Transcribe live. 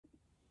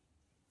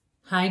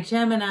Hi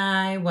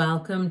Gemini,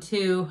 welcome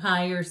to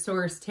Higher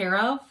Source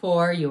Tarot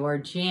for your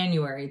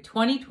January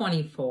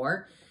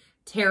 2024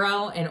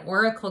 Tarot and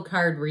Oracle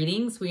card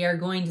readings. We are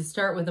going to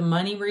start with a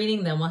money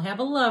reading, then we'll have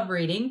a love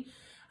reading.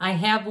 I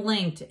have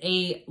linked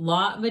a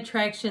Law of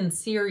Attraction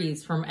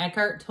series from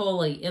Eckhart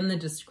Tolle in the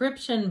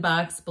description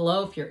box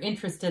below. If you're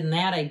interested in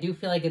that, I do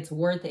feel like it's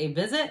worth a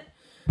visit.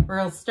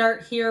 We'll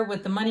start here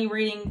with the money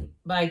reading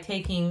by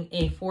taking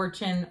a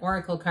Fortune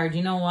Oracle card.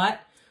 You know what?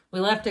 We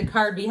left a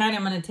card behind.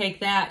 I'm going to take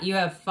that. You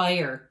have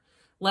fire.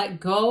 Let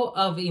go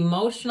of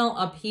emotional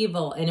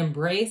upheaval and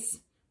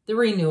embrace the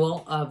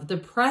renewal of the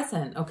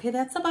present. Okay,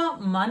 that's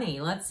about money.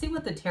 Let's see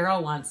what the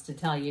tarot wants to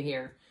tell you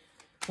here.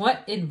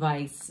 What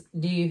advice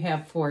do you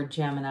have for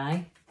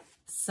Gemini,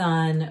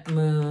 Sun,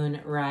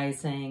 Moon,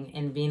 Rising,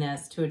 and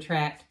Venus to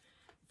attract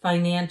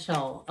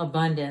financial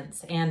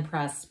abundance and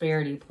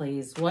prosperity,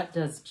 please? What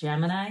does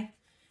Gemini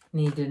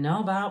need to know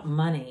about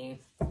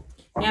money?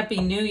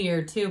 Happy New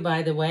Year, too,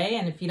 by the way.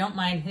 And if you don't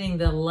mind hitting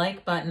the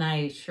like button,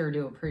 I sure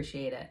do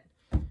appreciate it.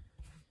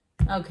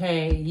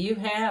 Okay, you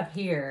have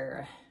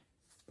here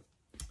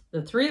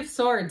the Three of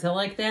Swords. I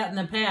like that in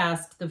the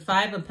past. The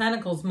Five of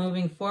Pentacles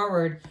moving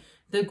forward.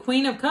 The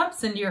Queen of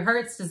Cups into your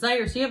heart's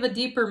desires. You have a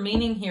deeper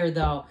meaning here,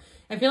 though.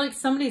 I feel like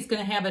somebody's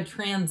going to have a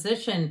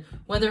transition,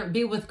 whether it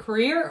be with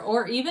career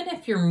or even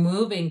if you're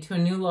moving to a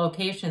new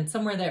location,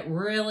 somewhere that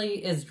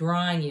really is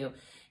drawing you.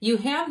 You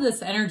have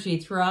this energy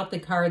throughout the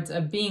cards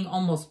of being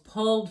almost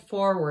pulled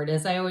forward.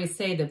 As I always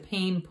say, the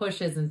pain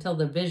pushes until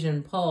the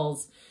vision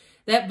pulls.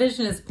 That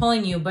vision is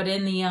pulling you, but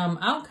in the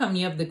outcome,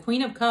 you have the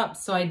Queen of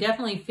Cups. So I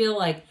definitely feel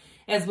like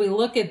as we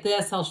look at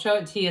this, I'll show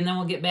it to you and then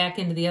we'll get back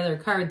into the other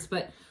cards.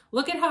 But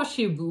look at how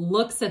she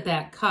looks at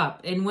that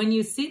cup. And when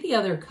you see the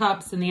other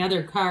cups and the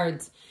other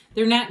cards,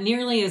 they're not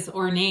nearly as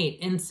ornate.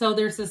 And so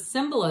there's a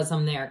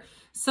symbolism there.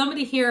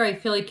 Somebody here, I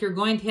feel like you're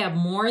going to have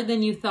more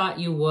than you thought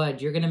you would.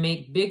 You're going to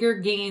make bigger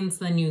gains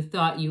than you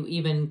thought you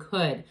even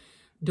could.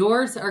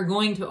 Doors are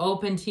going to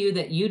open to you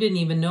that you didn't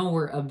even know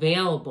were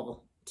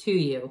available to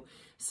you.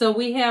 So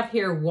we have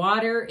here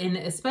water, and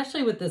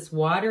especially with this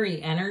watery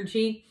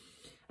energy,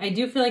 I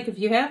do feel like if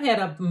you have had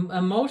an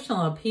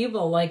emotional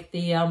upheaval like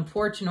the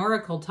Fortune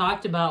Oracle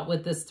talked about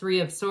with this Three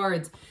of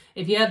Swords,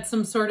 if you had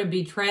some sort of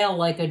betrayal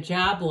like a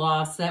job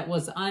loss that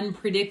was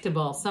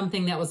unpredictable,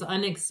 something that was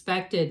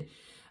unexpected,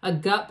 a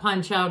gut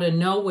punch out of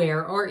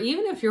nowhere, or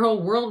even if your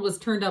whole world was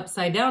turned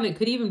upside down, it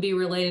could even be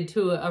related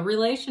to a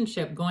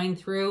relationship going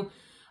through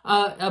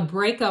a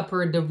breakup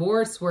or a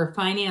divorce where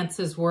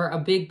finances were a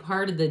big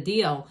part of the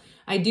deal.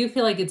 I do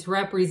feel like it's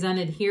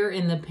represented here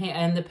in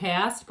the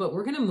past, but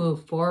we're going to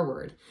move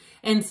forward.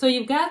 And so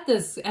you've got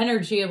this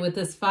energy with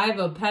this Five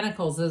of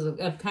Pentacles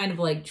of kind of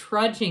like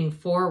trudging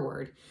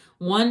forward,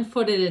 1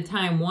 foot at a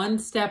time, 1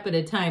 step at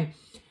a time.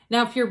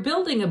 Now, if you're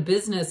building a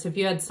business, if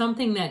you had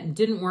something that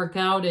didn't work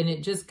out and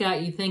it just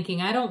got you thinking,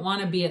 I don't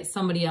want to be at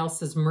somebody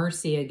else's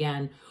mercy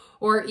again,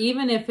 or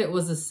even if it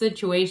was a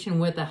situation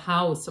with a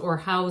house or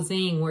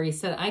housing where you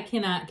said, I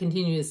cannot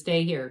continue to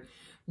stay here.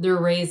 They're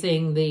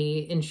raising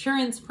the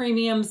insurance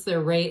premiums,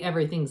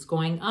 everything's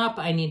going up,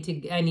 I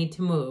need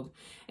to move.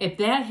 If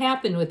that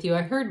happened with you,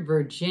 I heard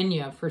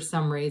Virginia for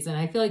some reason.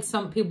 I feel like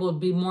some people would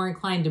be more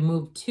inclined to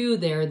move to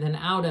there than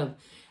out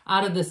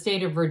of the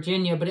state of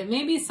Virginia, but it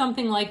may be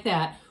something like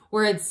that,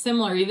 where it's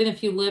similar, even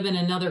if you live in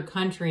another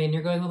country and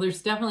you're going, well,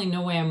 there's definitely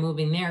no way I'm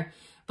moving there.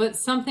 But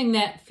something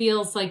that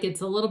feels like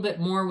it's a little bit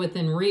more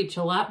within reach,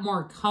 a lot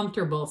more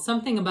comfortable.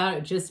 Something about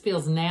it just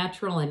feels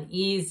natural and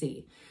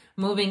easy.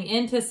 Moving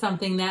into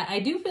something that I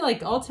do feel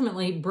like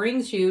ultimately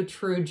brings you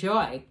true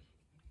joy.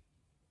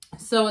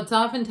 So it's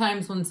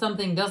oftentimes when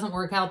something doesn't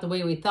work out the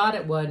way we thought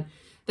it would,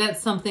 that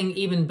something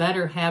even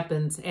better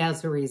happens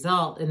as a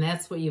result. And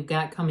that's what you've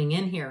got coming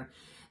in here.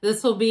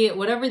 This will be,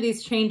 whatever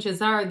these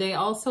changes are, they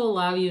also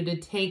allow you to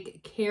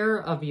take care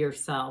of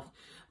yourself.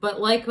 But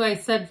like I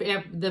said,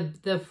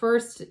 the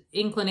first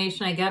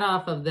inclination I get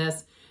off of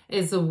this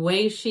is the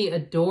way she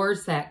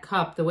adores that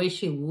cup, the way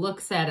she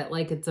looks at it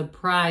like it's a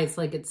prize,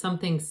 like it's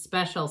something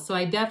special. So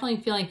I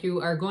definitely feel like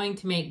you are going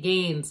to make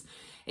gains.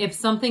 If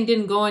something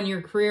didn't go in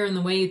your career in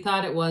the way you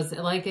thought it was,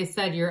 like I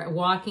said, you're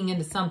walking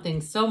into something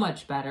so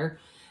much better.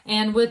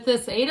 And with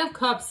this Eight of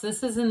Cups,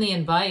 this is in the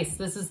advice.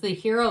 This is the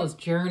hero's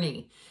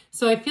journey.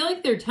 So I feel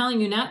like they're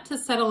telling you not to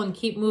settle and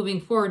keep moving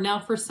forward. Now,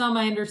 for some,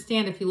 I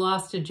understand if you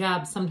lost a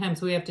job,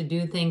 sometimes we have to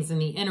do things in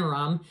the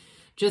interim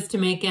just to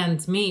make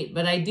ends meet.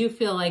 But I do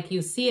feel like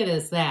you see it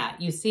as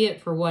that. You see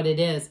it for what it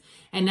is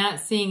and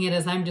not seeing it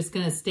as I'm just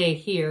going to stay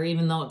here,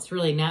 even though it's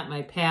really not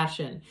my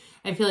passion.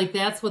 I feel like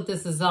that's what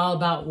this is all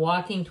about,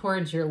 walking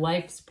towards your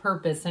life's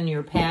purpose and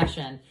your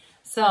passion.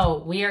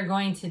 So we are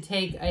going to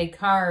take a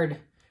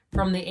card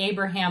from the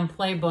Abraham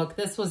Playbook.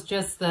 This was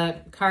just the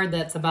card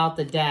that's about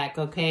the deck,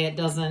 okay? It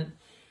doesn't,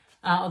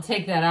 I'll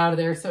take that out of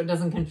there so it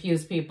doesn't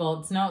confuse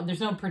people. There's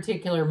no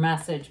particular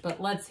message, but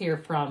let's hear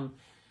from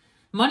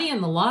Money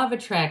and the Law of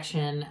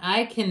Attraction.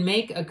 I can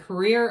make a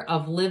career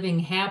of living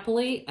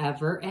happily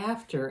ever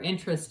after.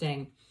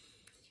 Interesting.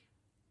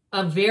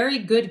 A very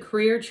good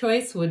career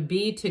choice would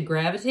be to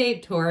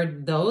gravitate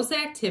toward those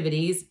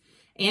activities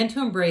and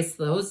to embrace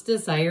those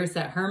desires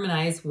that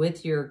harmonize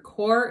with your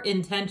core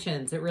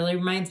intentions. It really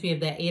reminds me of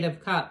that Eight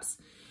of Cups,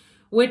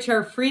 which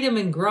are freedom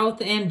and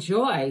growth and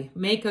joy.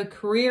 Make a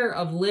career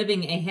of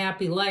living a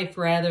happy life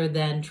rather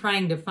than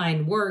trying to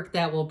find work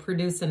that will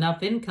produce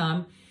enough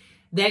income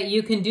that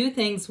you can do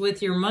things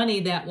with your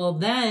money that will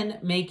then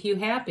make you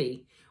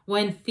happy.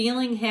 When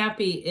feeling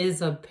happy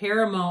is of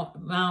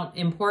paramount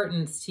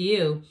importance to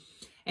you,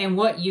 and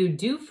what you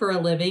do for a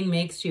living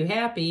makes you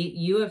happy,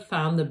 you have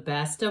found the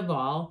best of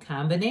all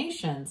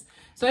combinations.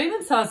 So I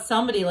even saw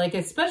somebody, like,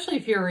 especially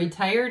if you're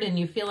retired and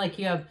you feel like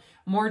you have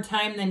more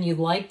time than you'd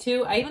like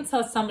to. I even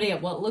saw somebody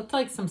at what looked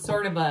like some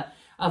sort of a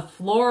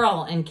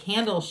floral and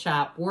candle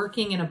shop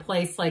working in a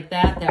place like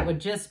that would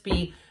just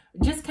be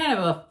just kind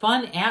of a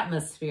fun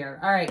atmosphere.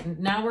 All right,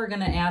 now we're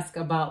going to ask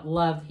about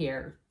love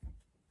here.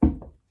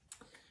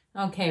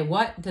 Okay,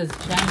 what do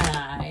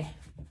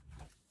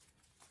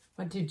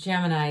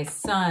Gemini,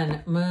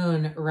 Sun,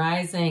 Moon,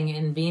 Rising,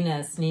 and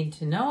Venus need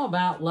to know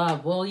about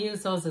love? We'll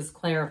use those as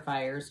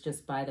clarifiers,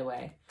 just by the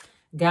way.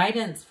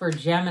 Guidance for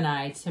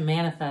Gemini to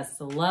manifest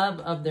the love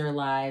of their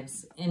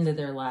lives into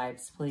their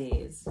lives,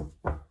 please.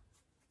 All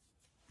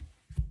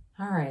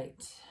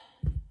right.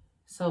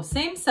 So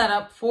same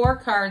setup, 4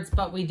 cards,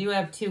 but we do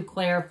have 2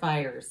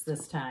 clarifiers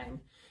this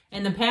time.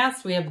 In the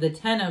past, we have the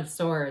 10 of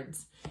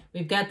Swords.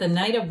 We've got the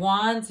Knight of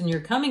Wands, and you're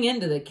coming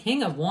into the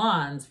King of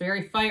Wands,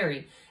 very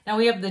fiery. Now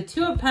we have the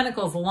 2 of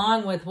Pentacles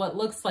along with what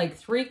looks like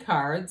 3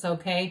 cards,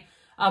 okay,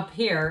 up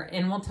here.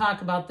 And we'll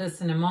talk about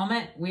this in a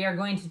moment. We are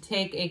going to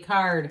take a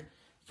card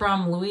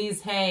from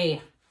Louise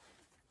Hay.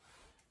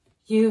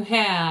 You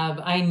have,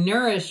 I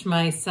nourish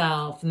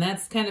myself, and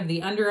that's kind of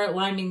the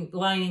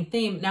underlying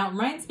theme. Now, it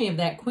reminds me of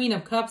that Queen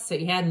of Cups that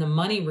you had in the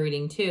money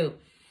reading, too.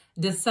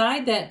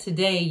 Decide that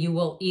today you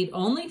will eat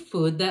only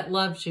food that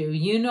loves you.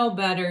 You know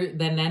better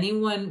than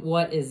anyone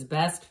what is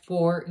best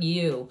for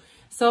you.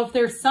 So if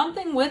there's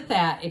something with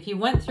that, if you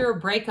went through a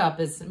breakup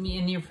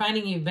and you're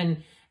finding you've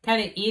been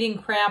kind of eating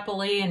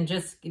crappily and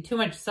just too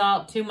much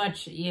salt, too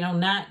much,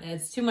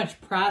 it's too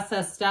much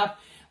processed stuff.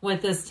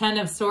 With this 10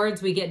 of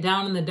Swords, we get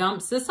down in the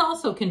dumps. This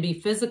also can be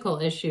physical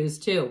issues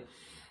too.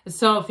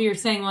 So if you're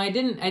saying, well, I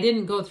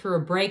didn't go through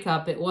a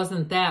breakup, it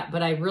wasn't that,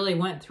 but I really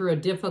went through a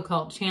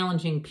difficult,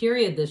 challenging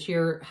period this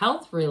year,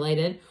 health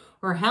related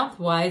or health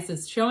wise,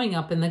 it's showing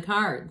up in the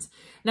cards.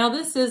 Now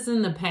this is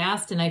in the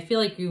past, and I feel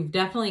like you're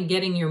definitely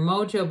getting your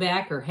mojo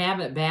back or have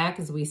it back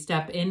as we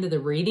step into the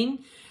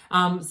reading.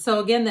 So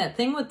again, that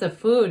thing with the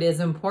food is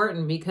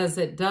important because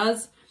it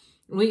does,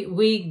 we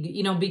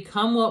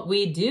become what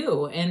we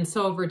do. And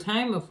so over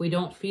time, if we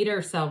don't feed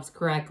ourselves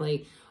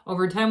correctly,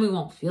 over time, we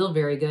won't feel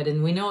very good.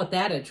 And we know what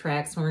that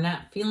attracts when we're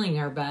not feeling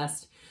our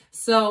best.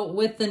 So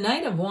with the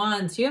Knight of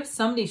Wands, you have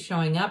somebody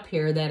showing up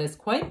here that is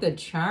quite the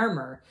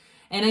charmer.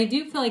 And I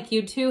do feel like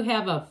you two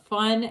have a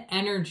fun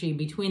energy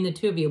between the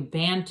two of you,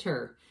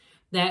 banter,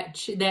 that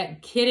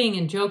kidding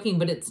and joking,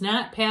 but it's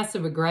not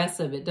passive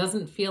aggressive. It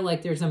doesn't feel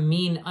like there's a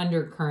mean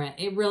undercurrent.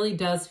 It really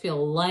does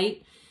feel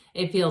light.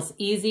 It feels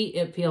easy.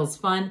 It feels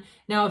fun.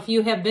 Now, if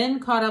you have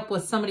been caught up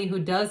with somebody who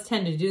does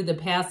tend to do the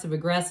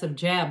passive-aggressive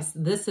jabs,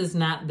 this is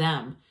not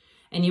them.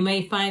 And you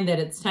may find that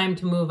it's time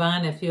to move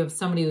on if you have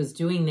somebody who's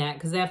doing that,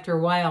 because after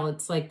a while,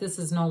 it's like, this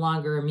is no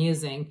longer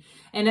amusing.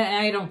 And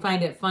I don't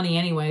find it funny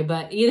anyway,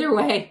 but either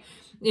way,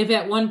 if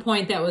at one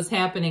point that was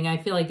happening, I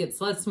feel like it's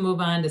let's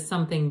move on to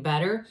something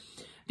better.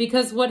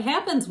 Because what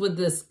happens with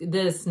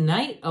this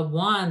Knight of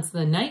Wands,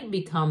 the Knight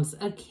becomes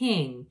a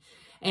king.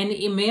 And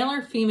male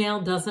or female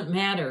doesn't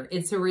matter.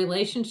 It's a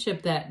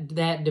relationship that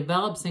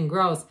develops and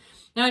grows.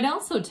 Now, I'd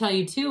also tell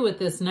you, too, with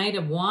this Knight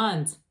of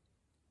Wands,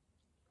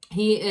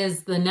 he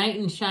is the knight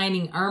in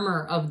shining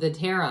armor of the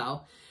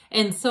tarot.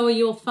 And so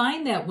you'll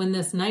find that when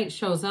this knight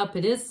shows up,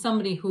 it is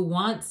somebody who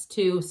wants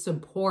to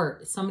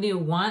support, somebody who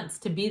wants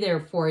to be there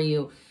for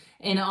you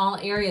in all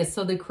areas.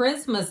 So the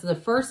charisma is the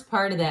first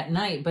part of that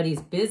knight, but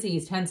he's busy.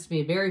 He tends to be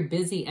a very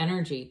busy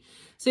energy.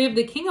 So you have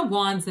the King of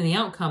Wands and the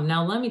outcome.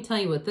 Now, let me tell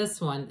you with this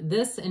one,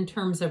 this in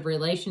terms of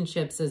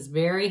relationships is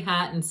very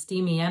hot and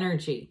steamy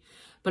energy,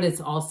 but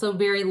it's also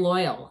very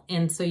loyal.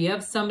 And so you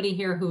have somebody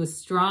here who's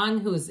strong,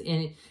 who's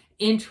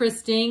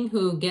interesting,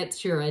 who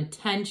gets your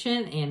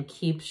attention and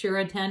keeps your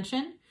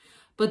attention,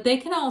 but they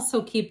can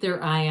also keep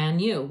their eye on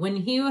you. When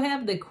you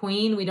have the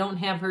Queen, we don't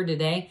have her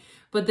today,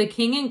 but the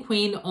King and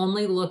Queen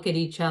only look at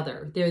each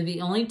other. They're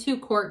the only 2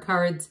 court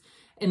cards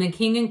and the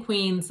King and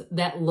Queens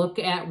that look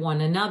at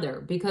one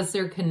another because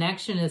their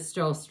connection is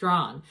so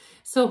strong.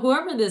 So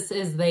whoever this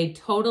is, they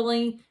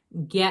totally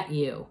get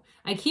you.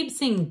 I keep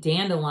seeing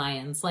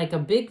dandelions, like a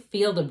big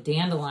field of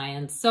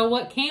dandelions. So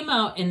what came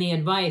out in the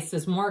advice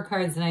is more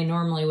cards than I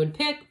normally would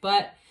pick,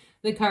 but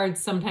the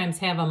cards sometimes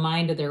have a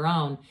mind of their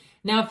own.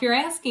 Now, if you're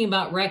asking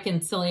about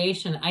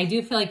reconciliation, I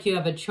do feel like you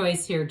have a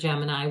choice here,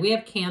 Gemini. We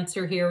have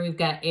Cancer here. We've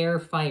got air,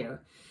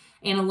 fire,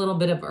 and a little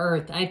bit of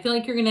earth. I feel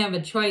like you're going to have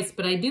a choice,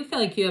 but I do feel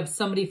like you have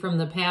somebody from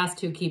the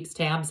past who keeps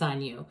tabs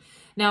on you.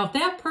 Now, if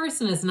that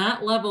person is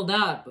not leveled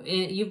up,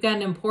 you've got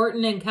an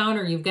important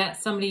encounter. You've got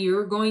somebody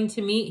you're going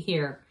to meet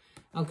here,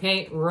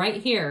 okay,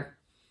 right here.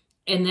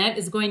 And that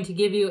is going to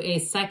give you a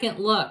second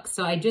look.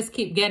 So I just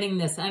keep getting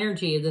this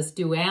energy, this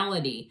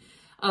duality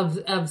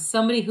of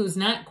somebody who's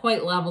not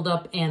quite leveled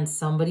up and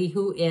somebody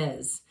who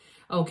is.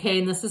 Okay,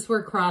 and this is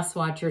where cross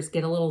watchers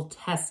get a little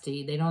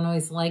testy. They don't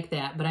always like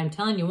that. But I'm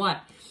telling you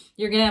what,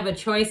 you're going to have a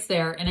choice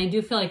there. And I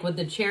do feel like with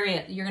the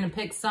Chariot, you're going to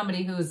pick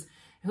somebody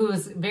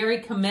who's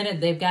very committed.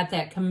 They've got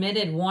that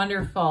committed,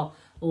 wonderful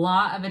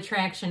law of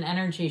attraction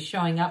energy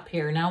showing up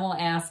here. Now we'll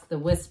ask the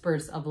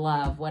whispers of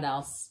love. What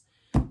else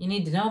you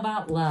need to know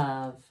about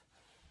love?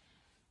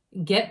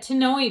 Get to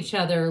know each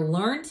other.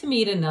 Learn to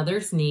meet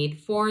another's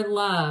need for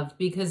love,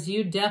 because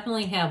you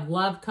definitely have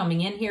love coming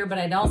in here, but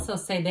I'd also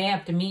say they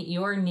have to meet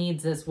your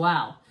needs as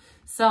well.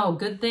 So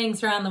good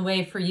things are on the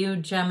way for you,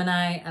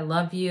 Gemini. I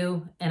love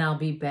you, and I'll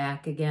be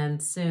back again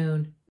soon.